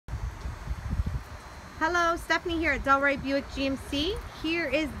Hello, Stephanie here at Delray Buick GMC. Here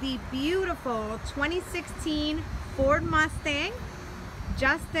is the beautiful 2016 Ford Mustang.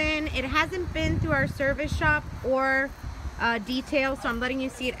 Justin, it hasn't been through our service shop or detail, so I'm letting you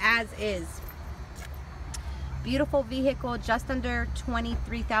see it as is. Beautiful vehicle, just under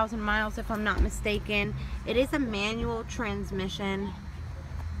 23,000 miles if I'm not mistaken. It is a manual transmission.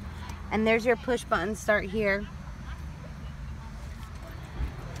 And there's your push button start here.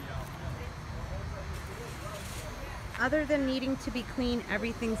 Other than needing to be clean,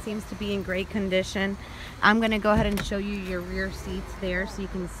 everything seems to be in great condition. I'm going to go ahead and show you your rear seats there so you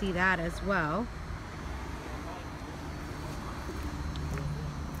can see that as well.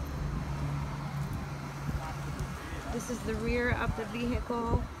 This is the rear of the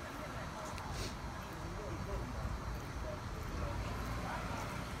vehicle.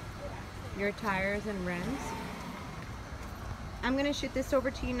 Your tires and rims. I'm going to shoot this over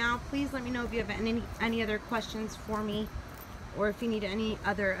to you now. Please let me know if you have any other questions for me or if you need any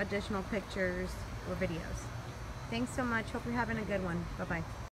other additional pictures or videos. Thanks so much. Hope you're having a good one. Bye-bye.